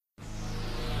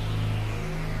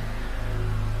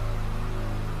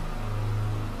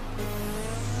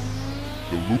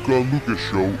Luka Lucas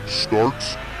Show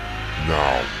starts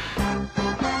now.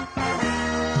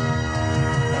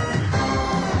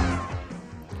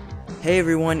 Hey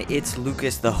everyone, it's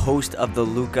Lucas, the host of the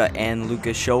Luka and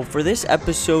Lucas Show. For this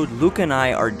episode, Luka and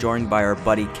I are joined by our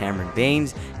buddy Cameron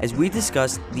Baines as we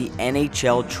discuss the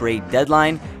NHL trade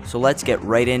deadline. So let's get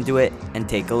right into it and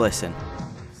take a listen.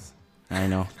 I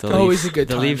know, the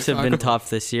Leafs have been tough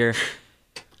this year.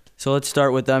 So let's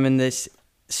start with them in this.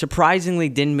 Surprisingly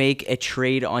didn't make a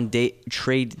trade on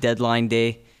trade deadline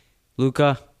day.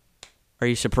 Luka, are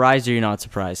you surprised or you're not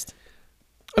surprised?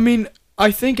 I mean,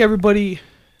 I think everybody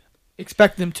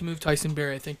expect them to move Tyson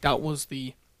Barrie. I think that was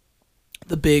the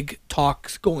big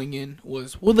talks going in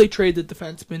was, will they trade the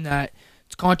defenseman that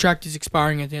his contract is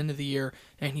expiring at the end of the year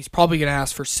and he's probably going to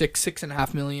ask for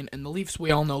 $6.5 million, and the Leafs,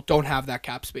 we all know, don't have that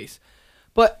cap space.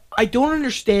 But I don't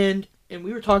understand, and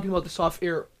we were talking about this off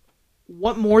air,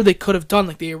 what more they could have done.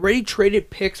 Like, they already traded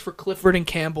picks for Clifford and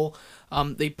Campbell.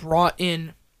 They brought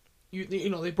in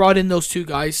they brought in those two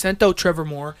guys, sent out Trevor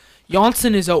Moore.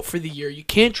 Janssen is out for the year. You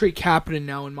can't trade Kapanen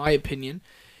now, in my opinion.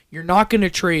 You're not going to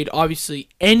trade, obviously,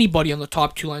 anybody on the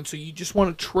top two lines, so you just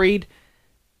want to trade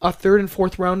a third and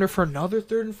fourth rounder for another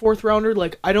third and fourth rounder?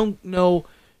 Like, I don't know,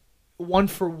 one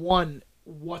for one,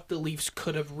 what the Leafs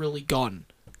could have really gotten.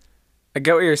 I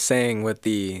get what you're saying with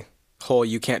the whole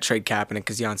you can't trade Kapanen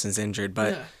because Janssen's injured,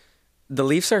 but the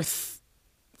Leafs are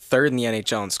third in the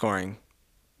NHL in scoring.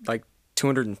 Like,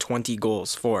 220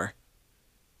 goals for.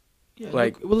 Yeah,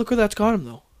 look where that's got him,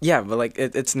 though. Yeah, but like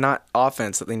it's not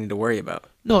offense that they need to worry about.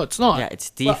 No, it's not. Yeah, it's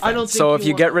defense. I don't think so if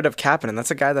you get rid of Kapanen, that's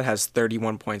a guy that has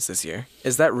 31 points this year.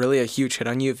 Is that really a huge hit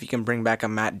on you if you can bring back a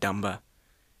Matt Dumba,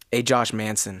 a Josh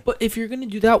Manson? But if you're gonna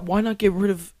do that, why not get rid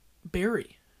of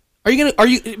Barrie? Are you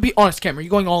be honest, Cam? Are you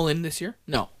going all in this year?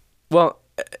 No. Well,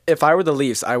 if I were the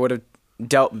Leafs, I would have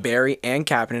dealt Barrie and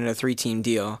Kapanen in a 3-team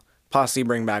deal. Possibly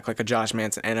bring back like a Josh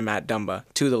Manson and a Matt Dumba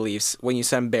to the Leafs when you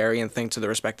send Barrie and think to the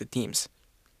respective teams.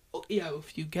 Well, yeah,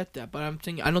 if you get that, but I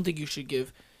don't think you should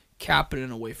give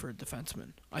Kapanen away for a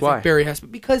defenseman. I Why? think Barrie has to,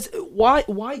 because why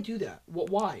do that?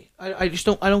 Why? I just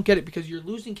don't get it, because you're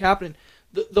losing Kapanen.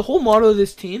 The whole motto of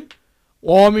this team,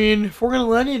 well, I mean, if we're gonna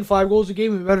let in 5 goals a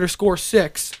game, we better score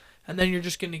 6, and then you're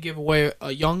just gonna give away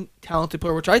a young, talented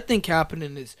player, which I think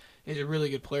Kapanen is a really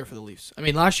good player for the Leafs. I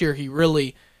mean, last year he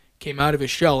really came out of his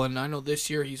shell, and I know this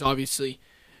year he's obviously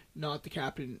not the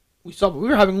captain. We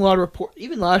were having a lot of reports.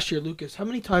 Even last year, Lucas, how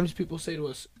many times people say to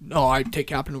us, no, I'd take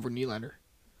Kapanen over Nylander?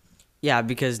 Yeah,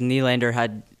 because Nylander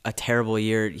had a terrible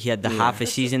year. He had the half a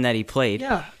season that he played.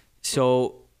 Yeah.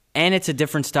 So, and it's a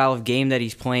different style of game that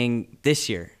he's playing this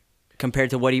year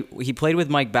compared to what he played with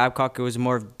Mike Babcock. It was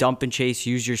more of dump and chase,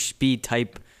 use your speed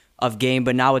type of game.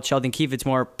 But now with Sheldon Keefe, it's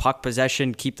more puck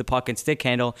possession, keep the puck and stick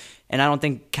handle. And I don't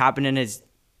think Kapanen has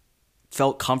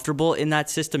felt comfortable in that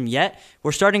system yet.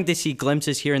 We're starting to see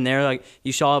glimpses here and there. Like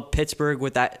you saw Pittsburgh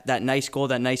with that nice goal,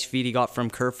 that nice feed he got from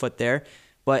Kerfoot there.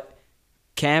 But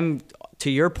Cam, to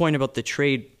your point about the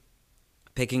trade,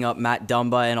 picking up Matt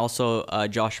Dumba and also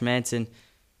Josh Manson,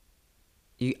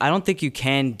 I don't think you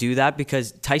can do that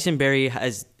because Tyson Barrie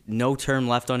has no term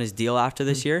left on his deal after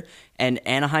this year, and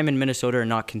Anaheim and Minnesota are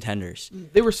not contenders.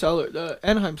 They were sellers.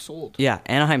 Anaheim sold. Yeah,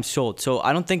 Anaheim sold. So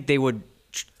I don't think they would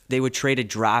trade a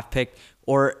draft pick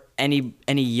or any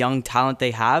young talent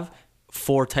they have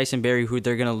for Tyson Barrie, who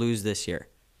they're going to lose this year.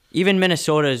 Even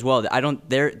Minnesota as well.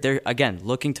 They're again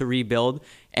looking to rebuild,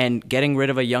 and getting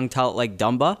rid of a young talent like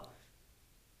Dumba,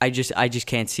 I just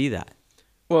can't see that.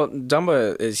 Well,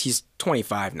 Dumba he's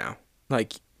 25 now.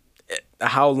 Like,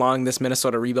 how long this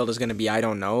Minnesota rebuild is going to be, I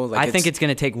don't know. Like, I think it's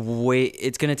going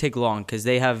to take long because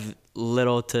they have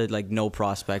little to like no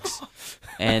prospects.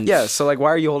 And yeah, so like, why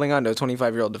are you holding on to a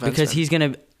 25-year-old defenseman? Because he's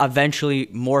going to eventually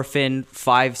morph in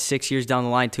 5-6 years down the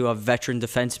line to a veteran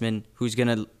defenseman who's going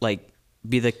to like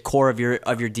be the core of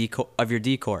your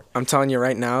decor. I'm telling you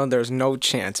right now, there's no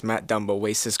chance Matt Dumba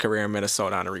wastes his career in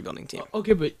Minnesota on a rebuilding team.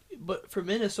 Okay, but from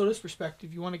Minnesota's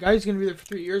perspective, you want a guy who's going to be there for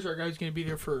 3 years or a guy who's going to be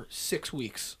there for 6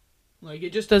 weeks? Like,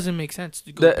 it just doesn't make sense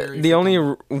to go Barrie. The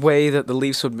only way that the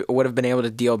Leafs would have been able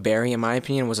to deal Barrie, in my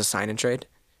opinion, was a sign and trade.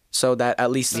 So that at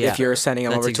least if you're sending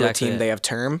him over to a team, they have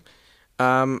term.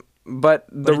 But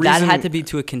reason that had to be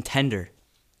to a contender.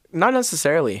 Not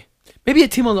necessarily. Maybe a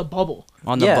team on the bubble.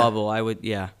 On the bubble, I would,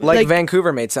 Like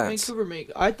Vancouver made sense.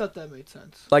 I thought that made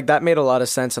sense. Like, that made a lot of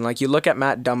sense. And, like, you look at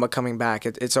Matt Dumba coming back,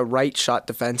 it's a right-shot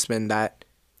defenseman that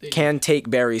can take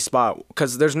Barry's spot,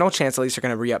 because there's no chance the Leafs are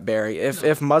going to re-up Barrie.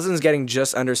 If Muzzin's getting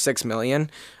just under $6 million,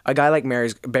 a guy like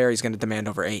Barry's going to demand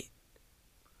over $8 million.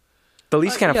 The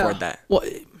Leafs can't afford that. Well,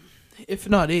 if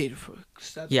not 8,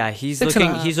 7. Yeah, he's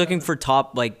looking for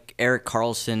top like Erik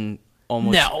Karlsson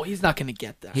almost. No, he's not going to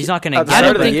get that. He's not going to At the get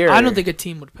start it. of the year. I don't think a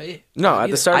team would pay it. No, at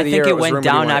either. the start I of the think year, it was went rumored he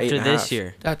down wanted after 8.5. this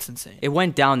year. That's insane. It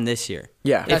went down this year.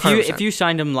 Yeah, If you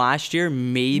signed him last year,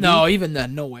 maybe No, even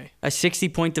then, no way. a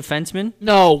 60-point defenseman.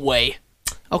 No way.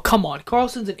 Oh, come on.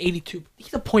 Carlson's an 82.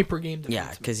 He's a point per game defenseman.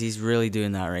 Yeah, because he's really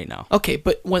doing that right now. Okay,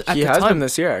 but when at he the has time, been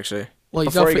this year actually. well,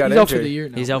 he's before out he for, got he's out for injured. the year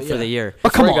now. He's out but for yeah. the year.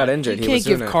 But come Before he on, got injured, you he can't was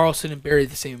give doing it. Carlson and Barry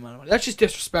the same amount of money. That's just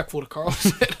disrespectful to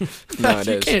Carlson. No, it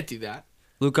you is. can't do that.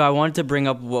 Luca, I wanted to bring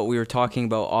up what we were talking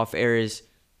about off air is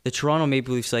the Toronto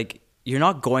Maple Leafs, like, you're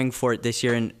not going for it this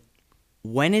year. And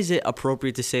when is it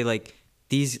appropriate to say, like,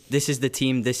 this is the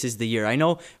team, this is the year? I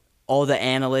know all the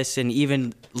analysts and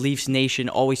even Leafs Nation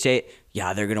always say,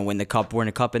 yeah, they're going to win the cup, win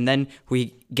a cup. And then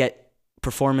we get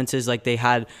performances like they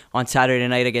had on Saturday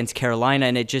night against Carolina.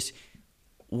 And it just,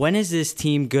 when is this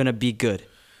team going to be good?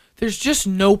 There's just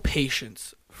no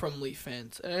patience from Leaf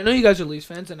fans. And I know you guys are Leafs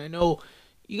fans, and I know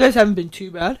you guys haven't been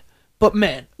too bad. But,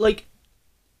 man, like,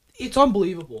 it's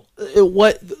unbelievable.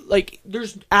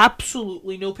 There's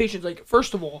absolutely no patience. Like,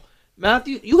 first of all,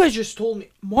 Matthew, you guys just told me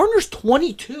Marner's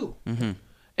 22. Mm-hmm.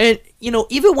 And,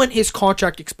 even when his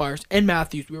contract expires, and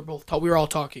Matthews, we were all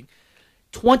talking,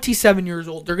 27 years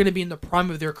old, they're going to be in the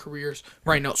prime of their careers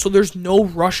right now. So there's no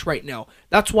rush right now.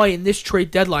 That's why in this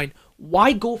trade deadline,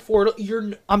 why go for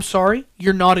it? I'm sorry,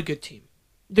 you're not a good team.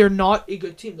 They're not a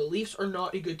good team. The Leafs are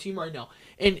not a good team right now.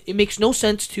 And it makes no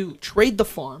sense to trade the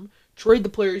farm, trade the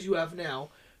players you have now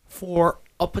for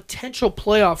a potential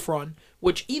playoff run,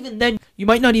 which even then, you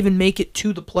might not even make it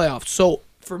to the playoffs. So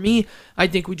for me, I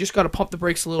think we just got to pump the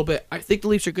brakes a little bit. I think the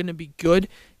Leafs are going to be good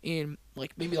in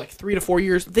maybe 3 to 4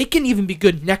 years. They can even be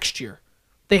good next year.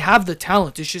 They have the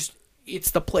talent.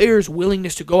 It's the players'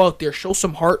 willingness to go out there, show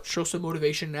some heart, show some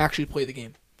motivation, and actually play the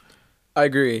game. I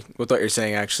agree with what you're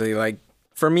saying, actually. Like,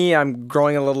 for me, I'm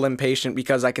growing a little impatient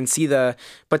because I can see the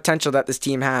potential that this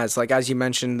team has. Like, as you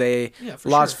mentioned, they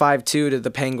lost 5-2 to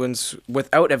the Penguins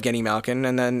without Evgeny Malkin,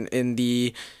 and then in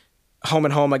the home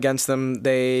and home against them,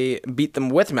 they beat them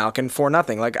with Malkin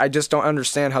 4-0. Like, I just don't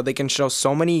understand how they can show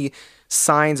so many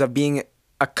signs of being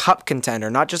a cup contender,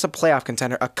 not just a playoff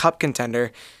contender, a cup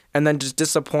contender, and then just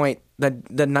disappoint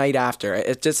the night after.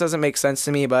 It just doesn't make sense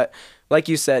to me, but like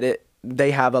you said,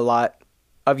 they have a lot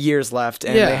of years left,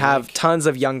 and they have tons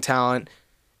of young talent,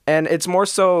 and it's more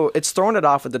so, it's throwing it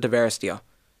off with the Tavares deal.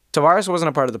 Tavares wasn't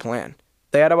a part of the plan.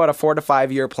 They had about a 4 to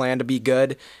 5 year plan to be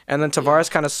good, and then Tavares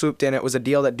kind of swooped in. It was a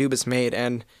deal that Dubas made,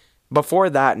 and before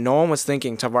that, no one was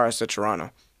thinking Tavares to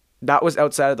Toronto. That was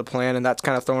outside of the plan, and that's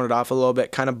kind of throwing it off a little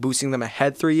bit, kind of boosting them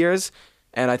ahead 3 years,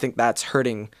 and I think that's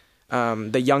hurting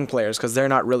the young players because they're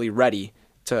not really ready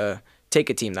to take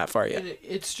a team that far yet. And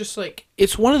it's just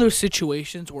it's one of those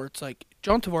situations where it's like,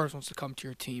 John Tavares wants to come to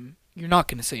your team. You're not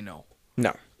going to say no.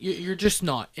 No. You're just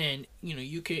not. And,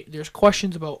 there's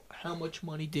questions about how much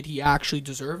money did he actually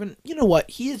deserve. And you know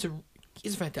what? He's a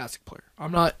fantastic player.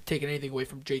 I'm not taking anything away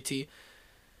from JT.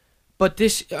 But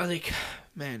this,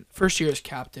 man, first year as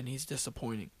captain, he's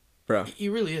disappointing. Bro. He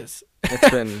really is. It's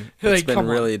been Come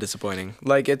really disappointing.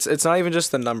 Like, it's not even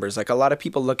just the numbers. Like, a lot of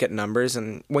people look at numbers,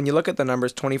 and when you look at the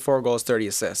numbers, 24 goals, 30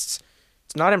 assists.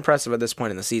 It's not impressive at this point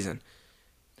in the season.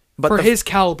 But for his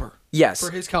caliber. Yes.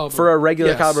 For his caliber. For a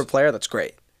regular caliber player, that's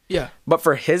great. Yeah. But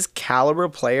for his caliber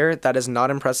player, that is not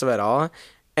impressive at all.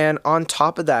 And on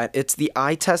top of that, it's the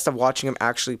eye test of watching him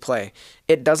actually play.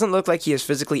 It doesn't look like he is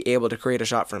physically able to create a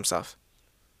shot for himself.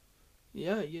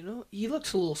 Yeah, he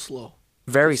looks a little slow.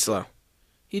 Very slow.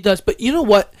 He does. But you know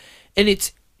what? And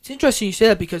it's interesting you say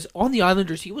that because on the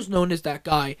Islanders, he was known as that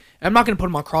guy. And I'm not going to put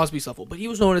him on Crosby's level, but he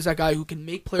was known as that guy who can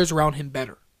make players around him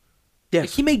better. Yes. Like,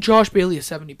 he made Josh Bailey a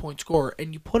 70-point scorer,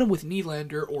 and you put him with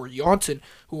Nylander or Janssen,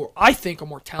 who I think are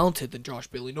more talented than Josh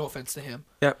Bailey. No offense to him.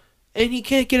 Yep. And he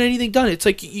can't get anything done. It's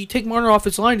like you take Marner off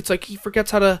his line. It's like he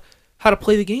forgets how to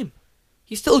play the game.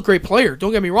 He's still a great player.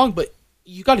 Don't get me wrong, but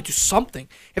you got to do something.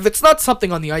 If it's not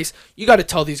something on the ice, you got to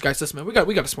tell these guys, listen, man, we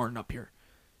got to smarten up here.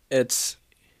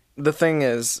 The thing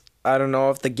is, I don't know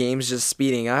if the game's just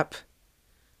speeding up,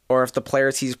 or if the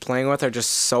players he's playing with are just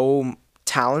so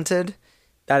talented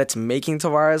that it's making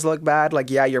Tavares look bad. Like,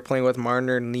 yeah, you're playing with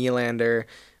Marner, Nylander,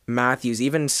 Matthews,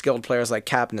 even skilled players like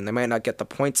Kapanen. They might not get the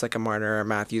points like a Marner or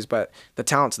Matthews, but the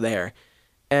talent's there.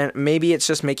 And maybe it's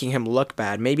just making him look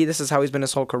bad. Maybe this is how he's been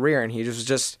his whole career, and he was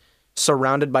just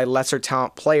surrounded by lesser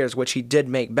talent players, which he did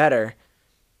make better.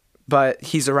 But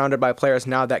he's surrounded by players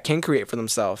now that can create for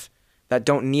themselves, that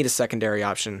don't need a secondary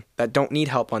option, that don't need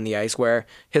help on the ice, where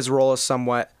his role is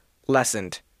somewhat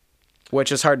lessened. Which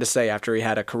is hard to say after he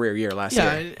had a career year last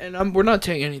year. Yeah, and we're not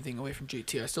taking anything away from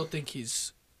JT. I still think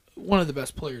he's one of the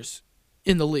best players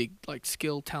in the league, like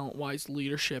skill, talent-wise,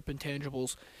 leadership,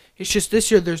 intangibles. It's just this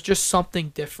year there's just something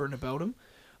different about him.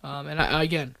 And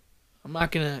again, I'm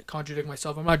not going to contradict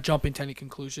myself. I'm not jumping to any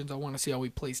conclusions. I want to see how he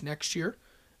plays next year.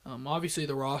 Obviously,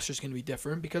 the roster's going to be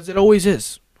different because it always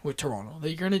is with Toronto.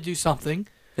 They're going to do something.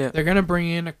 Yeah. They're going to bring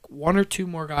in one or two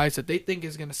more guys that they think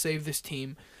is going to save this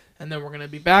team. And then we're going to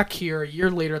be back here a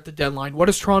year later at the deadline. What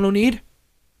does Toronto need?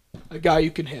 A guy who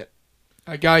can hit.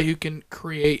 A guy who can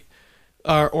create,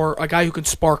 or a guy who can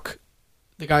spark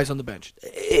the guys on the bench.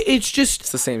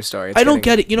 It's the same story. I don't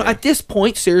get it. At this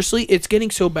point, seriously, it's getting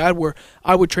so bad where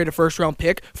I would trade a first-round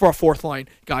pick for a fourth-line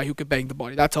guy who could bang the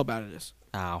body. That's how bad it is.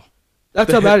 Ow.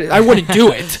 That's how bad it is. I wouldn't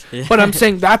do it, Yeah. but I'm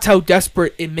saying that's how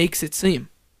desperate it makes it seem.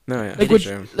 No,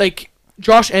 yeah. Like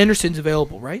Josh Anderson's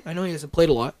available, right? I know he hasn't played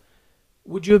a lot.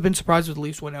 Would you have been surprised if the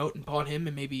Leafs went out and bought him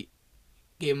and maybe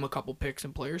gave him a couple picks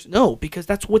and players? No, because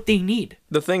that's what they need.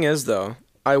 The thing is, though,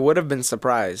 I would have been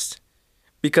surprised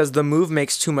because the move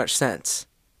makes too much sense.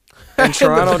 And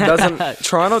Toronto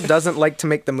doesn't like to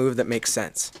make the move that makes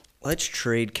sense. Let's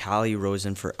trade Callie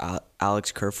Rosen for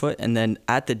Alex Kerfoot, and then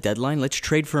at the deadline, let's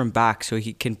trade for him back so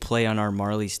he can play on our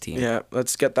Marlies team. Yeah,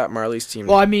 let's get that Marlies team.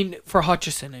 Well, I mean, for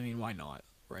Hutchison, why not?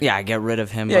 Right? Yeah, get rid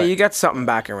of him. Yeah, but you get something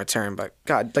back in return, but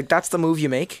God, like that's the move you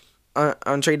make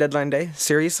on trade deadline day?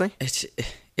 Seriously?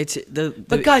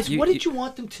 But guys, what did you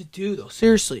want them to do though?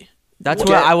 Seriously. That's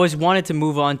what I wanted to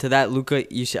move on to that. Luca,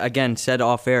 you again said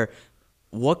off air,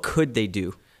 what could they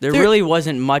do? There really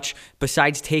wasn't much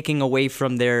besides taking away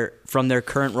from their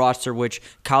current roster, which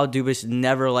Kyle Dubas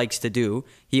never likes to do.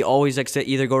 He always likes to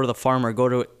either go to the farm or go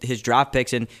to his draft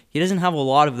picks, and he doesn't have a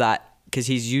lot of that because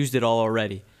he's used it all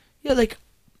already. Yeah, like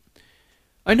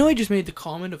I know I just made the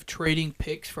comment of trading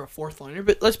picks for a fourth liner,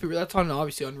 but let's be real, that's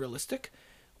obviously unrealistic.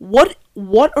 What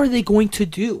are they going to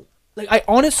do? Like, I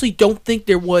honestly don't think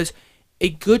there was a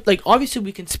good, like, obviously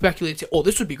we can speculate and say, oh,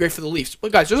 this would be great for the Leafs.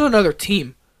 But guys, there's another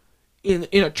team in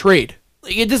a trade.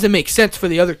 Like, it doesn't make sense for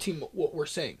the other team what we're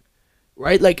saying,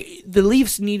 right? Like, the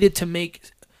Leafs needed to make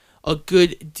a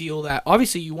good deal that,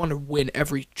 obviously you want to win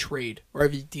every trade or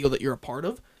every deal that you're a part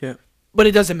of. Yeah. But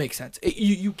it doesn't make sense.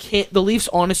 You can't. The Leafs,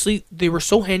 honestly, they were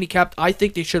so handicapped. I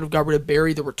think they should have got rid of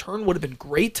Barry. The return would have been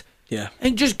great. Yeah.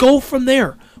 And just go from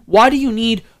there. Why do you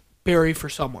need Barry for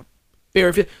someone?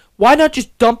 Why not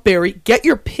just dump Barry, get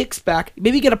your picks back,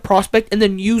 maybe get a prospect, and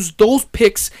then use those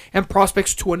picks and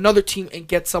prospects to another team and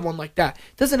get someone like that?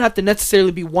 It doesn't have to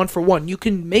necessarily be one for one. You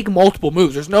can make multiple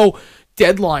moves. There's no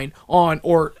deadline on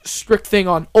or strict thing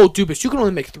on, oh, Dubas, you can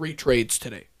only make 3 trades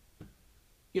today.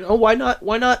 You know, why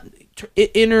not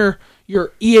enter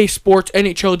your EA Sports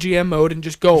NHL GM mode and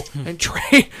just go and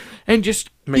trade and just,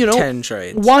 make 10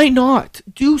 trades. Why not?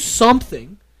 Do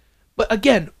something. But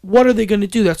again, what are they going to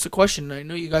do? That's the question. I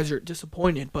know you guys are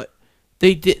disappointed, but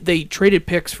they traded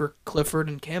picks for Clifford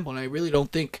and Campbell, and I really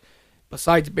don't think,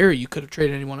 besides Barry, you could have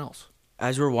traded anyone else.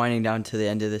 As we're winding down to the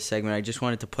end of this segment, I just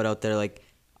wanted to put out there, like,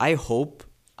 I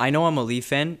know I'm a Leaf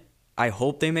fan, I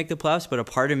hope they make the playoffs, but a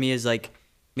part of me is like,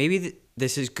 maybe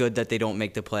this is good that they don't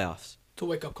make the playoffs. It's a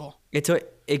wake-up call.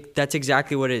 That's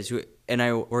exactly what it is. And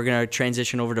we're going to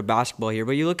transition over to basketball here,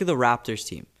 but you look at the Raptors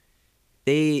team.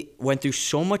 They went through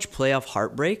so much playoff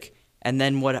heartbreak, and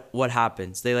then what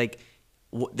happens? They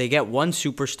get one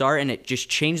superstar, and it just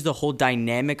changed the whole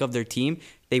dynamic of their team.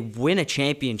 They win a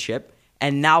championship,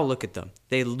 and now look at them.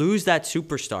 They lose that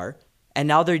superstar, and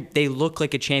now they look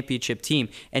like a championship team.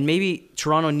 And maybe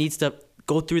Toronto needs to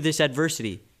go through this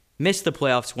adversity, miss the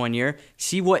playoffs one year,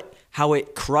 see how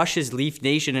it crushes Leaf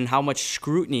Nation and how much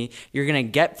scrutiny you're going to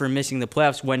get for missing the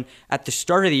playoffs when at the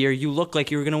start of the year you looked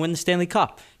like you were going to win the Stanley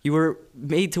Cup. You were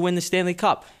made to win the Stanley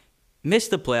Cup. Miss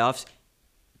the playoffs,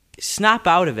 snap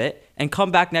out of it, and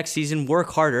come back next season, work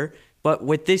harder. But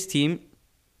with this team,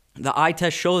 the eye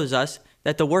test shows us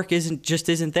that the work isn't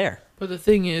there. But the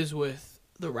thing is with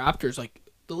the Raptors, like,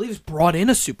 the Leafs brought in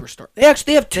a superstar. They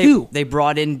actually have 2. They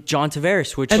brought in John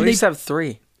Tavares, which... And the Leafs have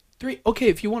 3. 3. Okay,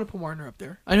 if you want to put Marner up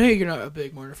there. I know you're not a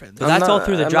big Marner fan. That's all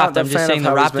through the draft. I'm just saying the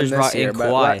Raptors brought in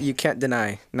Kawhi. You can't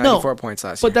deny 94 points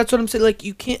last year. But that's what I'm saying. Like,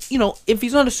 you can't, if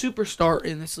he's not a superstar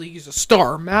in this league, he's a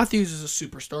star. Matthews is a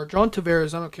superstar. John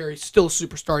Tavares, I don't care, he's still a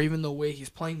superstar even the way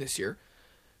he's playing this year.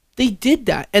 They did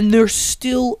that, and they're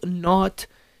still not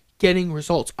getting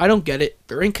results. I don't get it.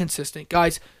 They're inconsistent.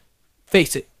 Guys,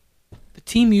 face it. The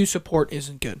team you support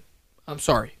isn't good. I'm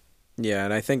sorry. Yeah,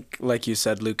 and I think, like you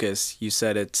said, Lucas, you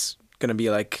said it's going to be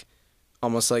like,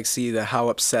 almost like how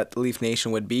upset the Leaf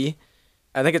Nation would be.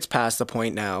 I think it's past the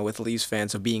point now with Leafs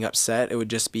fans of being upset. It would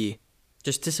just be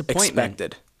disappointment.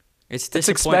 Expected. It's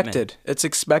disappointment. It's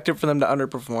expected for them to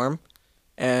underperform,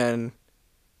 and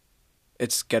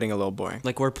it's getting a little boring.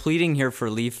 Like, we're pleading here for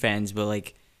Leaf fans, but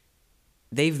like,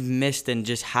 they've missed and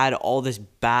just had all this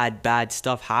bad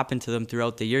stuff happen to them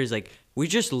throughout the years. Like, we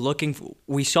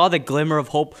saw the glimmer of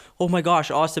hope. Oh my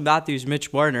gosh, Austin Matthews,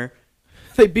 Mitch Marner.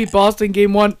 They beat Boston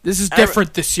game 1. This is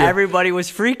different this year. Everybody was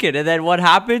freaking. And then what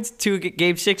happens?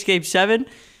 Game 6, game 7?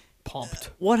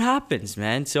 Pumped. What happens,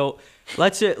 man? So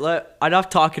enough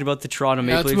talking about the Toronto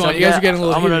Maple Leafs. You guys are getting a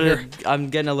little heated here. I'm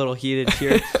getting a little heated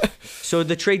here. So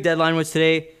the trade deadline was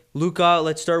today. Luca,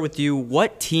 let's start with you.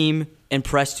 What team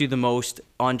impressed you the most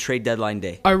on trade deadline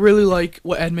day? I really like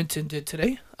what Edmonton did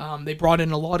today. They brought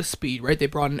in a lot of speed, right? They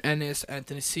brought in Ennis,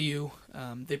 Anthony Ciu.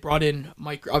 They brought in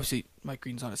Mike. Obviously, Mike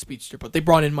Green's not a speedster, but they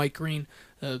brought in Mike Green.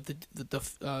 Oh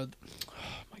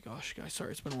my gosh, guys,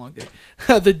 sorry, it's been a long day.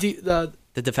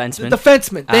 The defenseman. The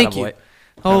defenseman. Thank you. Attaboy.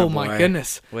 Oh my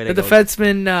goodness. Way The to go.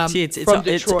 defenseman. See, from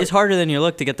Detroit. it's harder than you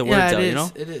look to get the words Yeah, out. You know.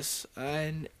 it is.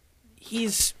 And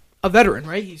he's a veteran,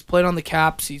 right? He's played on the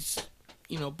Caps. He's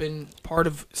been part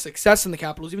of success in the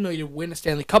Capitals, even though he didn't win a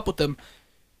Stanley Cup with them.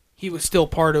 He was still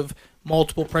part of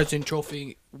multiple President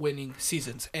Trophy winning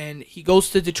seasons. And he goes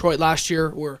to Detroit last year,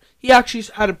 where he actually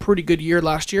had a pretty good year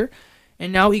last year.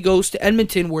 And now he goes to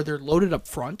Edmonton, where they're loaded up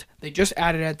front. They just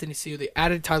added Anthony Ciu. They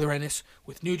added Tyler Ennis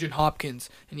with Nugent Hopkins.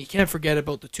 And you can't forget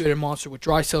about the two-headed monster with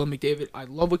Draisaitl and McDavid. I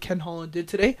love what Ken Holland did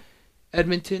today.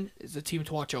 Edmonton is a team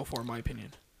to watch out for, in my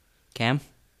opinion. Cam?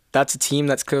 That's a team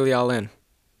that's clearly all in.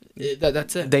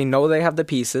 That's it. They know they have the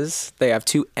pieces. They have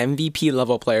 2 MVP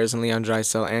level players in Leon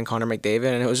Draisaitl and Connor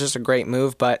McDavid, and it was just a great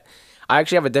move. But I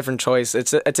actually have a different choice.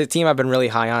 It's a team I've been really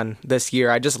high on this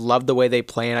year. I just love the way they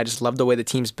play, and I just love the way the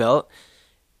team's built.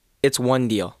 It's one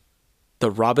deal,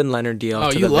 the Robin Leonard deal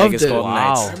to you the loved Vegas it. Golden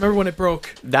Wow. Knights. I remember when it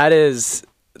broke. That is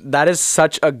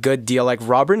such a good deal. Like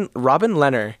Robin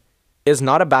Leonard is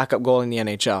not a backup goal in the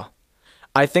NHL.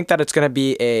 I think that it's going to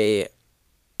be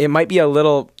it might be a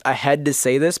little ahead to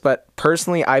say this, but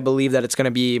personally, I believe that it's going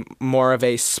to be more of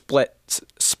a split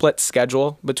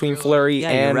schedule between Fleury Yeah,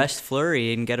 and you rest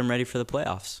Fleury and get him ready for the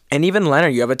playoffs. and even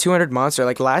Leonard. You have a 200 monster.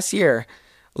 Like last year,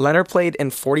 Leonard played in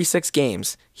 46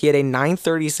 games. He had a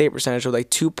 .930 save percentage with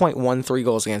like 2.13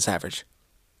 goals against average.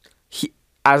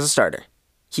 As a starter,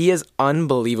 he is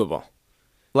unbelievable.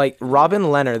 Like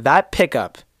Robin Leonard, that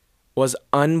pickup was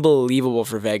unbelievable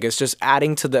for Vegas, just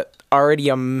adding to the already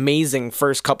amazing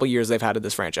first couple years they've had of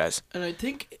this franchise. And I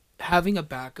think having a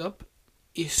backup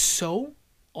is so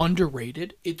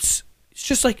underrated. It's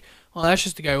just like, well, that's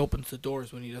just the guy who opens the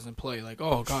doors when he doesn't play. Like,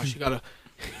 oh gosh,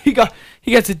 he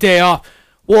gets a day off.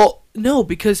 Well, no,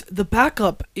 because the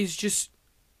backup is just,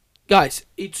 guys,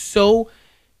 it's so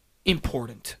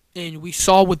important. And we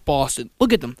saw with Boston.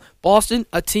 Look at them. Boston,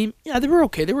 a team, yeah, they were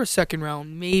okay. They were a second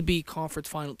round, maybe conference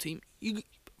final team.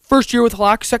 First year with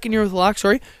Halak, second year with Halak,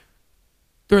 sorry.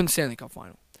 They're in the Stanley Cup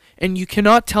final. And you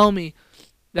cannot tell me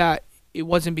that it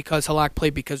wasn't because Halak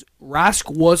played, because Rask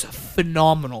was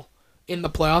phenomenal in the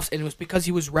playoffs, and it was because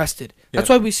he was rested. That's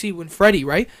why we see when Freddie,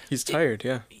 right? He's tired,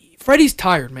 yeah. Freddie's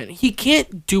tired, man. He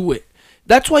can't do it.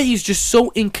 That's why he's just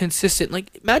so inconsistent.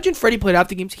 Like, imagine Freddie played half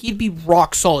the games. He'd be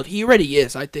rock solid. He already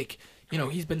is, I think.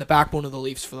 He's been the backbone of the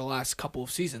Leafs for the last couple of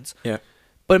seasons. Yeah.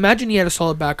 But imagine he had a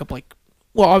solid backup like,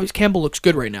 well, obviously Campbell looks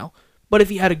good right now. But if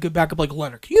he had a good backup like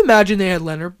Leonard, can you imagine they had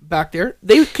Leonard back there?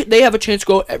 They have a chance to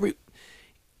go every.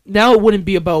 Now it wouldn't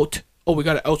be about, oh, we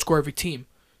got to outscore every team.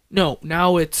 No,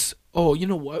 now it's, oh, you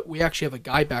know what? We actually have a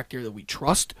guy back there that we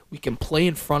trust. We can play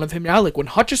in front of him now. Like when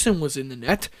Hutchison was in the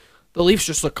net, the Leafs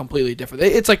just look completely different.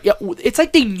 It's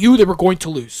like they knew they were going to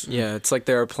lose. Yeah, it's like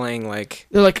they were playing like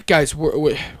They're like, guys,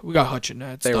 we got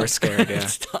Hutchin. they were scared, yeah.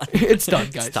 It's done. It's done,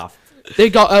 guys. It's tough. They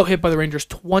got out hit by the Rangers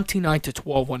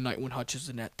 29-12 one night when Hutch is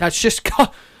in net. That's just,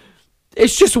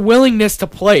 it's just willingness to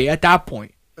play at that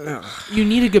point. You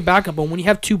need a good backup, but when you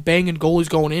have 2 banging goalies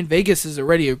going in, Vegas is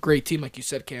already a great team, like you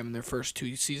said, Cam, in their first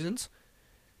 2 seasons.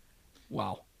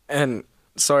 Wow. And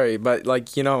sorry, but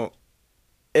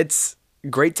it's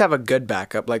great to have a good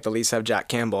backup like the Leafs have Jack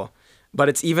Campbell, but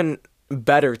it's even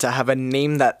better to have a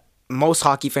name that most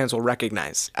hockey fans will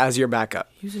recognize as your backup.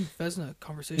 He was in Vezina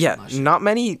conversation Yeah, last year. not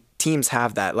many teams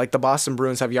have that. Like the Boston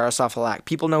Bruins have Yaroslav Halak.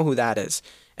 People know who that is.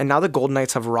 And now the Golden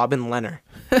Knights have Robin Leonard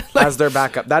as their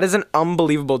backup. That is an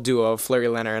unbelievable duo of Fleury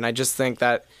Leonard. And I just think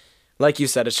that, like you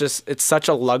said, it's such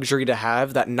a luxury to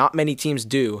have that not many teams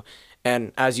do.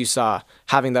 And as you saw,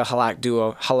 having the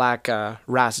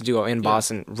Ras duo in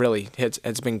Boston really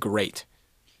it's been great.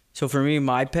 So for me,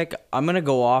 my pick, I'm gonna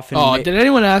go off and. Did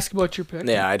anyone ask about your pick?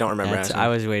 Yeah, I don't remember. I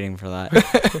was waiting for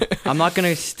that. I'm not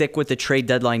gonna stick with the trade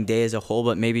deadline day as a whole,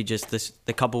 but maybe just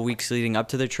the couple weeks leading up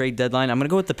to the trade deadline. I'm gonna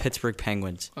go with the Pittsburgh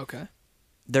Penguins. Okay.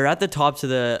 They're at the top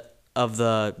of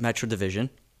the Metro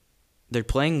Division. They're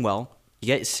playing well. You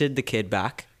get Sid the Kid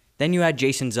back. Then you add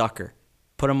Jason Zucker.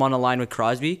 Put him on a line with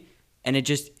Crosby. And it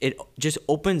just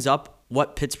opens up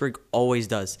what Pittsburgh always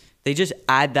does. They just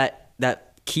add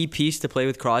that key piece to play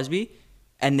with Crosby,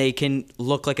 and they can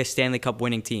look like a Stanley Cup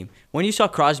winning team. When you saw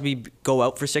Crosby go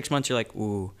out for 6 months, you're like,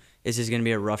 ooh, this is going to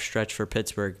be a rough stretch for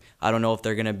Pittsburgh. I don't know if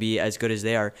they're going to be as good as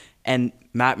they are. And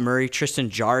Matt Murray, Tristan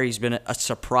Jarry's been a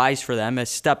surprise for them, has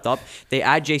stepped up. They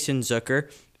add Jason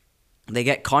Zucker. They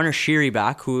get Connor Sheary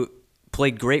back, who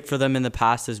played great for them in the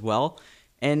past as well.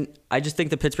 And I just think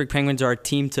the Pittsburgh Penguins are a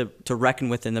team to reckon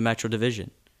with in the Metro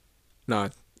Division. No,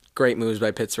 great moves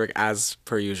by Pittsburgh as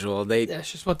per usual.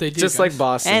 That's just what they do. Just guys. like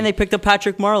Boston. And they picked up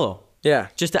Patrick Marleau. Yeah.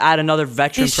 Just to add another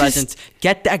veteran It's presence.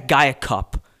 Get that guy a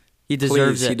cup. He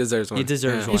deserves Please, it. he deserves one. He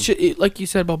deserves Yeah. one. Like you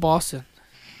said about Boston.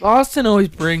 Boston always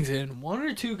brings in one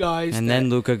or two guys. And that- then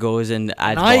Luka goes and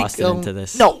adds and I Boston go- into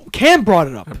this. No, Cam brought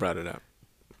it up. I brought it up.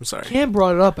 I'm sorry. Cam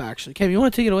brought it up, actually. Cam, you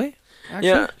want to take it away?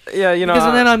 Actually? Yeah, you know.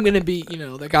 Because then I'm going to be,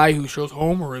 the guy who shows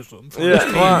homerism. For this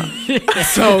team. well,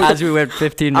 So, As we went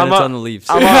 15 I'm minutes a- on the Leafs.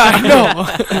 I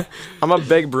know. I'm a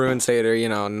big Bruins hater,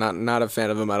 not a fan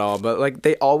of them at all. But like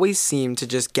they always seem to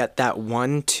just get that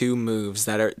 1-2 moves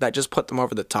that just put them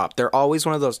over the top. They're always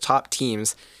one of those top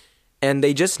teams, and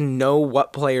they just know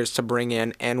what players to bring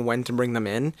in and when to bring them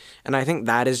in. And I think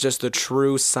that is just the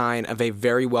true sign of a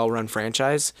very well-run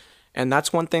franchise. And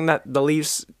that's one thing that the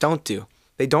Leafs don't do.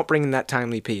 They don't bring in that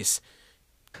timely piece.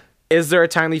 Is there a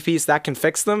timely piece that can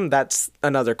fix them? That's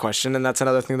another question, and that's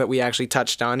another thing that we actually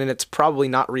touched on, and it's probably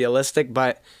not realistic,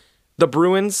 but the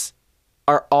Bruins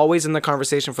are always in the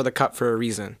conversation for the Cup for a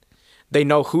reason. They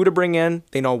know who to bring in,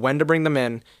 they know when to bring them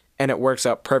in, and it works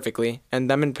out perfectly. And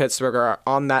them in Pittsburgh are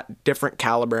on that different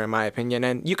caliber, in my opinion,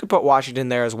 and you could put Washington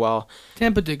there as well.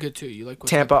 Tampa did good, too. You like what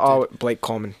Tampa, did. Blake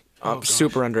Coleman. Oh, gosh.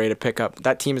 Super underrated pickup.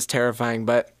 That team is terrifying,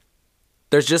 but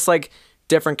there's just like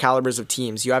different calibers of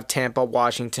teams. You have Tampa,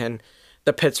 Washington,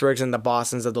 the Pittsburghs and the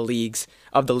Bostons of the league,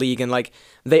 and like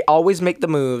they always make the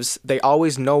moves, they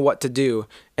always know what to do,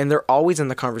 and they're always in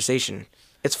the conversation.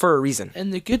 It's for a reason.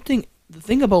 And the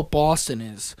thing about Boston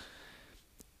is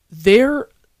the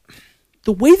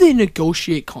way they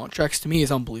negotiate contracts to me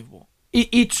is unbelievable.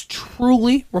 It's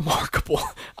truly remarkable.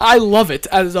 I love it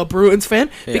as a Bruins fan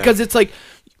because it's like,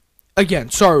 again,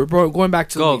 sorry, bro, going back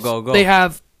to the Leafs. Go. They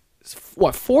have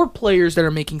 4 players that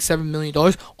are making $7 million.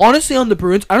 Honestly, on the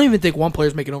Bruins, I don't even think one player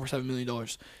is making over $7 million.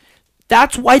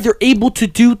 That's why they're able to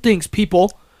do things,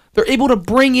 people. They're able to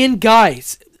bring in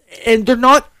guys, and they're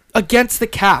not against the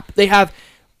cap. They have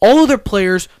all of their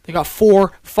players. They got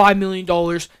 $4-5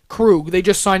 million. Krug, they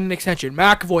just signed an extension.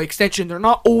 McAvoy, extension. They're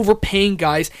not overpaying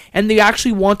guys, and they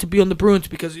actually want to be on the Bruins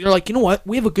because you're like, you know what?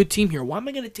 We have a good team here. Why am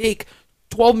I going to take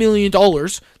 $12 million,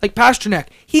 like Pasternak?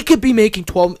 He could be making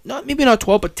 12, maybe not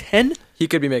 12, but 10. He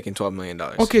could be making $12 million.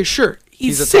 Okay, sure.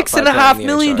 He's He's a top five $6.5 player in the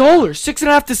million, NHL.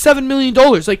 $6.5 to $7 million.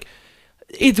 Like,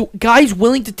 it's guys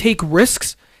willing to take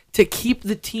risks to keep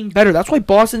the team better. That's why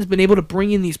Boston's been able to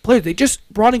bring in these players. They just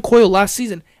brought in Coyle last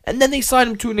season, and then they signed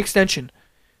him to an extension.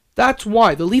 That's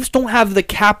why the Leafs don't have the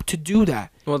cap to do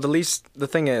that. Well, the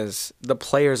thing is, the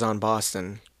players on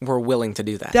Boston were willing to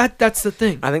do that. That's the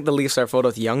thing. I think the Leafs are filled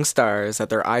with young stars, that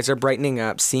their eyes are brightening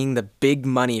up, seeing the big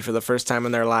money for the first time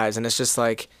in their lives, and it's just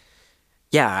like,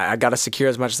 yeah, I got to secure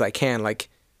as much as I can. Like,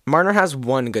 Marner has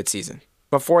one good season.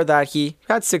 Before that, he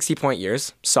had 60-point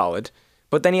years, solid.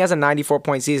 But then he has a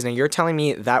 94-point season, and you're telling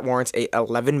me that warrants a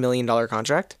 $11 million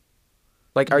contract?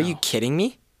 Like, are you kidding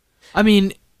me? I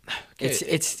mean,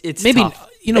 It's maybe tough.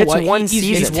 you know It's what? one He's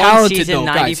season. talented One season, though,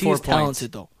 guys. 94 He's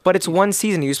talented though. But it's one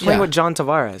season. He was playing Yeah. with John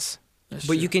Tavares.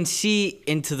 But you can see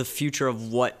into the future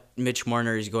of what Mitch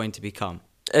Marner is going to become.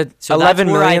 So So $11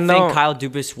 that's where I million, think though. Kyle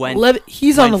Dubas went. 11,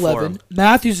 he's on went for 11. him.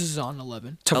 Matthews is on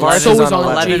 11. Tavares So is is on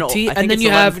on 11. JT, I and think then it's you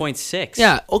have 11.6.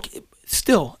 Yeah, okay,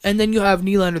 still, and then you have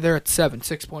Nylander there at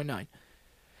 6.9.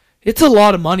 It's a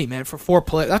lot of money, man, for 4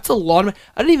 players. That's a lot of money.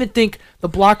 I didn't even think the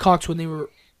Blackhawks, when they were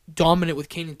dominant with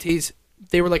Kane and Taves,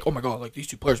 they were like, oh my god, like these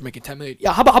 2 players making $10 million.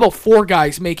 Yeah, how about 4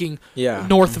 guys making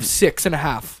north of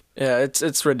 6.5? Yeah,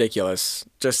 it's ridiculous.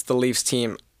 Just the Leafs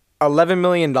team. $11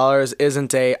 million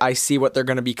isn't I see what they're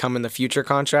going to become in the future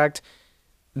contract.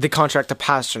 The contract to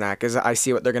Pasternak is I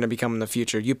see what they're going to become in the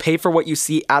future. You pay for what you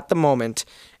see at the moment,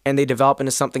 and they develop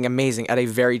into something amazing at a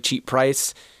very cheap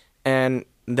price. And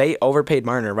they overpaid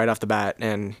Marner right off the bat,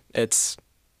 and it's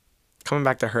coming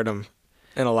back to hurt him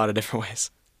in a lot of different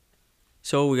ways.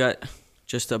 So we got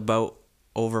just about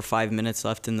over 5 minutes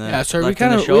left in the Yeah, sorry, we left in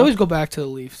the we show. always go back to the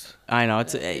Leafs. I know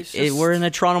we're in the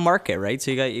Toronto market, right?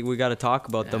 So we got to talk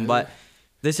about them. But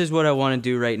this is what I want to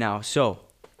do right now. So,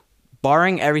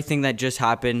 barring everything that just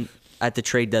happened at the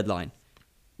trade deadline,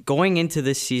 going into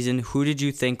this season, who did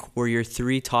you think were your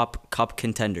 3 top cup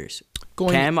contenders?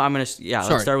 Going- Cam, let's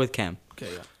Sorry. start with Cam.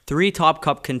 Okay, yeah. 3 top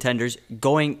cup contenders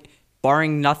barring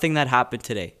nothing that happened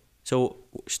today. So,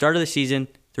 start of the season,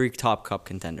 3 top cup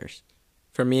contenders.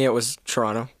 For me, it was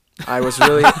Toronto. I was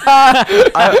really,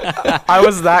 I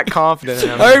was that confident in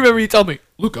them. I remember you telling me,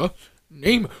 Luca,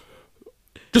 name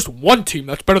just one team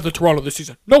that's better than Toronto this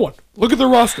season. No one. Look at their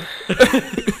roster.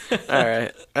 All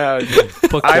right.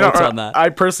 Put I don't. quotes on that. I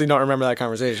personally don't remember that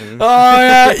conversation. Oh,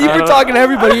 yeah. You've been talking to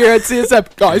everybody here at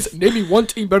CSF. Guys, name me one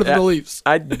team better than the Leafs.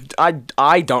 I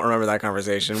don't remember that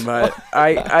conversation, but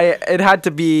it had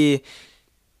to be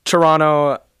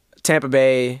Toronto, Tampa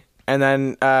Bay, and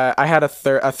then I had a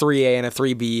 3A and a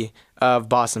 3B of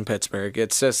Boston Pittsburgh.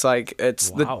 It's just like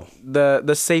Wow.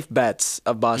 the safe bets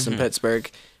of Boston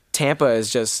Pittsburgh. Tampa is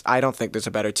just, I don't think there's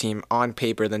a better team on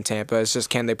paper than Tampa. It's just,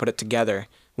 can they put it together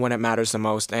when it matters the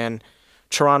most? And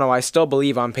Toronto, I still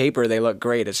believe on paper they look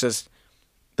great. It's just,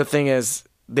 the thing is,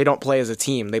 they don't play as a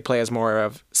team. They play as more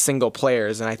of single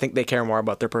players, and I think they care more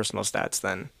about their personal stats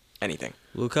than anything.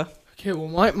 Luca? Okay, well,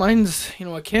 mine's,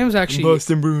 Cam's actually...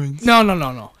 Bruins.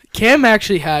 No. Cam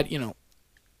actually had,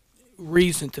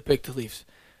 reason to pick the Leafs.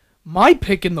 My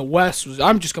pick in the West was,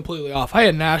 I'm just completely off. I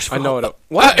had Nashville. I know it.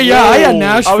 What? Yeah, I had Whoa.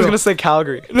 Nashville. I was going to say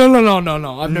Calgary. No. I've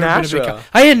never been a big Nashville.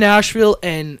 I had Nashville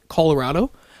and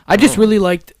Colorado. I just really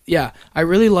liked, I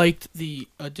really liked the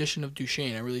addition of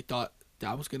Duchesne. I really thought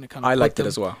that was going to kind of I liked it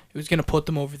as well. It was going to put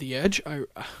them over the edge.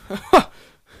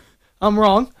 I'm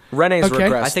wrong. Rene's Okay.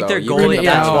 regressed, I think though. their You goalie, couldn't have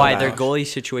that's counted why on their that. goalie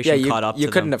situation caught up to You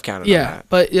them. couldn't have counted on Yeah, that.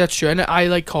 but that's true. And I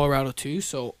like Colorado too,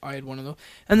 so I had one of those.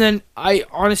 And then I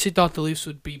honestly thought the Leafs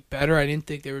would be better. I didn't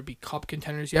think they would be cup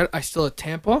contenders yet. I still had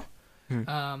Tampa,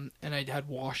 and I had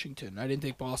Washington. I didn't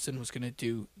think Boston was going to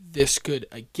do this good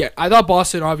again. I thought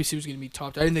Boston obviously was going to be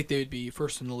top. I didn't think they would be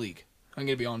first in the league. I'm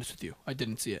going to be honest with you. I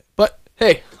didn't see it. But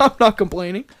hey, I'm not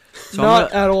complaining. So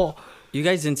Not at all. You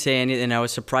guys didn't say anything, and I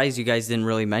was surprised you guys didn't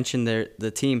really mention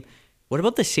the team. What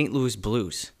about the St. Louis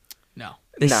Blues? No.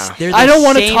 Nah. They're I the don't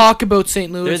want to same- talk about St.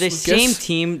 Louis. They're the Lucas. same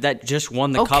team that just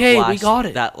won the cup Okay, we got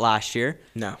it. last year.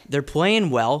 No. They're playing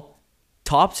well.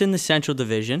 Tops in the Central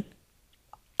Division.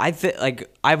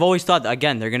 I've always thought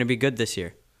again they're going to be good this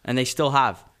year, and they still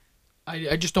have.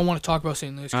 I just don't want to talk about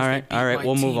St. Louis. 'cause All they right, beat all right. my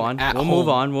We'll move team on. at We'll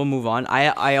home. move on.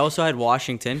 I also had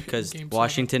Washington because Game 7.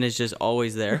 Washington is just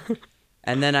always there,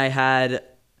 and then I had.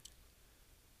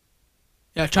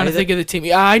 Yeah, trying to Either- think of the team.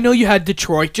 Yeah, I know you had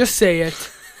Detroit. Just say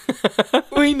it.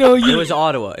 We know you. It was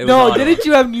Ottawa. Didn't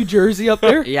you have New Jersey up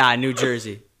there? Yeah, New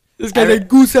Jersey. This guy named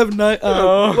Gusev.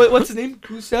 What's his name?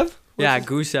 Gusev? Yeah,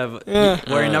 Gusev Yeah.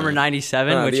 wearing number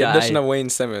 97, which the addition I. of Wayne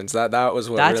Simmons, that was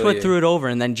what That's really, what threw it over,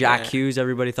 and then Jack Yeah. Hughes.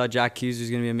 Everybody thought Jack Hughes was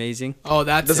gonna be amazing. Oh,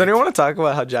 that's. Does it. anyone want to talk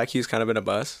about how Jack Hughes kind of been a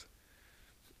bust?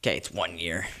 Okay, it's 1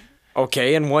 year.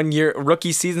 Okay, in 1 year,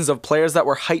 rookie seasons of players that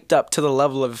were hyped up to the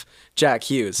level of Jack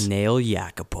Hughes. Nail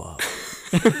Yakupov.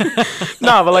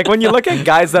 No, but like when you look at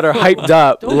guys that are hyped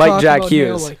up Don't like talk Jack about Neil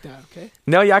Hughes. like that, okay?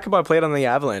 Neil Yakupov played on the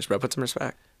Avalanche, bro. Put some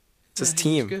respect. It's his Yeah, he's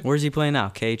team. good. Where's he playing now?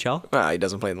 KHL? Well, he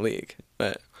doesn't play in the league,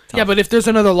 but Yeah, but if there's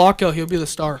another lockout, he'll be the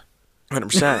star.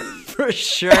 100%. For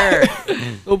sure.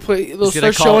 They'll play. They'll He's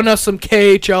gonna start call- showing us some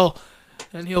KHL,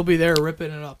 and he'll be there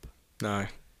ripping it up. No,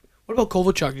 What about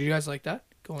Kovalchuk? Did you guys like that?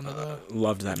 Going to the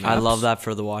loved that. I Man. love that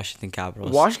for the Washington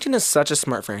Capitals. Washington is such a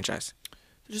smart franchise,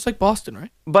 just like Boston,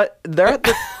 right? but they're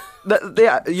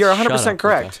at you're 100% Shut up,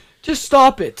 correct. Luka. Just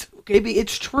stop it, okay?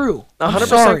 It's true. I'm 100%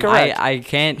 sorry. correct. I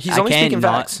can't. He's I only can't speaking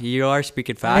not. facts. You are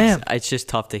speaking I am. facts. It's just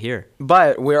tough to hear.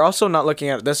 But we're also not looking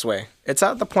at it this way. It's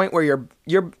at the point where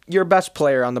your best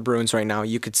player on the Bruins right now,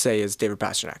 you could say, is David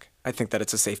Pastrnak. I think that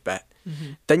it's a safe bet.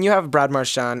 Then you have Brad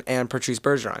Marchand and Patrice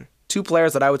Bergeron, two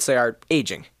players that I would say are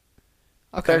aging.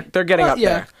 Okay. They're getting up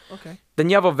there. Okay. Then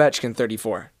you have Ovechkin,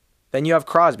 34. Then you have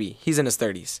Crosby. He's in his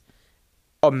 30s.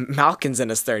 Oh, Malkin's in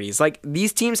his 30s. Like,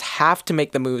 these teams have to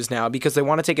make the moves now because they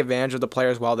want to take advantage of the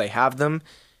players while they have them.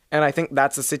 And I think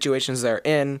that's the situations they're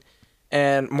in.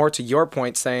 And more to your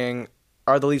point, saying,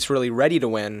 are the Leafs really ready to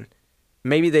win?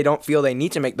 Maybe they don't feel they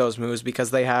need to make those moves because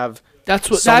they have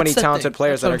so many talented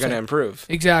players that are going to improve.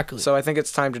 Exactly. So I think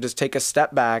it's time to just take a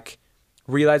step back,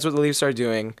 realize what the Leafs are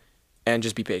doing, and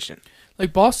just be patient.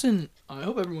 Like Boston, I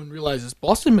hope everyone realizes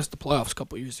Boston missed the playoffs a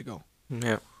couple years ago,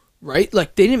 Yeah. right?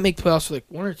 Like they didn't make the playoffs for like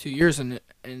 1 or 2 years, and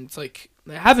it's like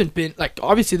they haven't been like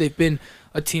obviously they've been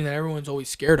a team that everyone's always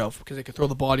scared of because they could throw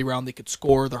the body around, they could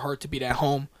score, they're hard to beat at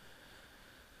home.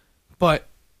 But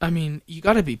I mean, you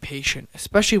got to be patient,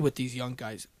 especially with these young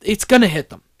guys. It's gonna hit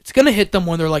them. It's gonna hit them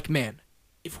when they're like, man,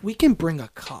 if we can bring a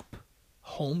cup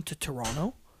home to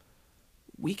Toronto,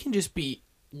 we can just be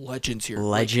legends here.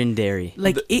 Legendary.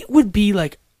 Like it would be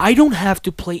like I don't have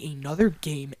to play another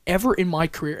game ever in my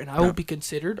career, and I will be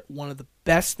considered one of the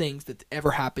best things that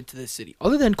ever happened to this city.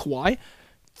 Other than Kawhi,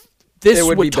 this It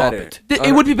would would be top better. it.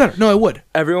 It would be better. No, it would.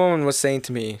 Everyone was saying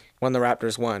to me when the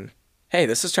Raptors won, "Hey,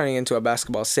 this is turning into a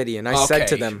basketball city." And I said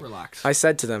to them, relax.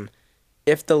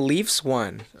 if the Leafs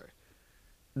won,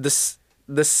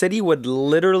 the city would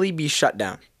literally be shut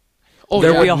down. Oh,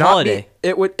 There yeah. would be a Not holiday.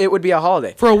 it would be a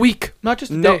holiday. For a week, not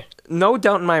just a day. No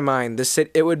doubt in my mind,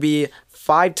 it would be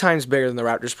 5 times bigger than the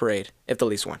Raptors parade if the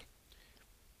Leafs won.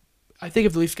 I think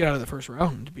if the Leafs get out of the first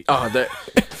round, to be Oh,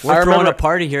 We're throwing a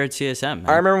party here at CSM. Man.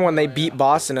 I remember when they beat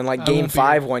Boston in like I Game won't be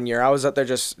 5 here. one year. I was up there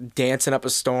just dancing up a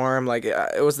storm. Like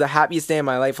it was the happiest day of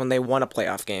my life when they won a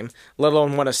playoff game, let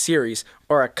alone won a series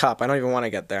or a cup. I don't even want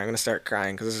to get there. I'm gonna start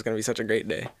crying because this is gonna be such a great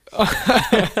day.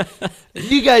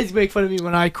 You guys make fun of me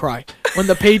when I cry when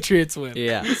the Patriots win.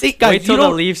 Yeah. See, guys, Wait till you the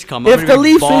don't- Leafs come. I'm If gonna the be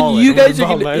Leafs win, balling. you guys are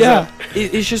Ball gonna. myself. Yeah,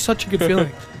 it's just such a good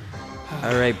feeling.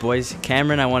 All right, boys.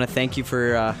 Cameron, I want to thank you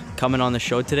for coming on the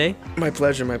show today. My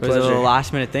pleasure. My It was a little pleasure.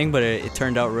 last minute thing, but it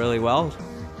turned out really well.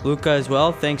 Luca as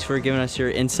well, thanks for giving us your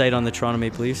insight on the Toronto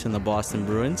Maple Leafs and the Boston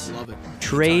Bruins. Love it.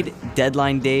 Trade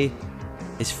deadline day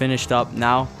is finished up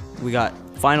now. We got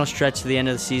final stretch to the end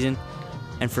of the season.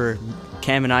 And for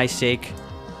Cam and I's sake,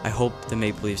 I hope the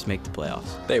Maple Leafs make the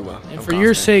playoffs. They will. And I'm for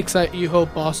your confident. sakes, you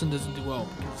hope Boston doesn't do well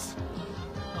because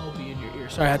I'll be in your ear.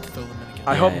 Sorry, I had to throw them in again.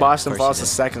 I Yeah, hope yeah, Boston of course falls you to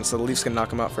did. second, so the Leafs can knock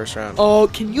them out first round. Oh,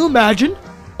 can you imagine?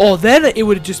 Oh, then it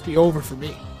would just be over for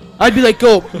me. I'd be like,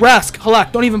 go, Rask,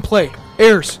 Halak, don't even play.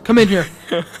 Ayers, come in here.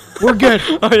 We're good.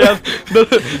 Oh yeah,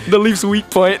 the Leafs' weak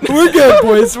point. We're good,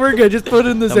 boys. We're good. Just put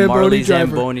in the, The Marley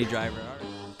Zamboni driver. Zamboni driver.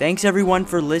 Thanks everyone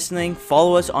for listening.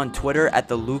 Follow us on Twitter at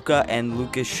the Luca and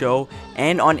Lucas Show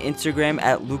and on Instagram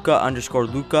at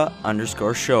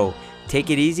Luca_Luca_show. Take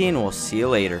it easy and we'll see you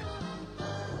later.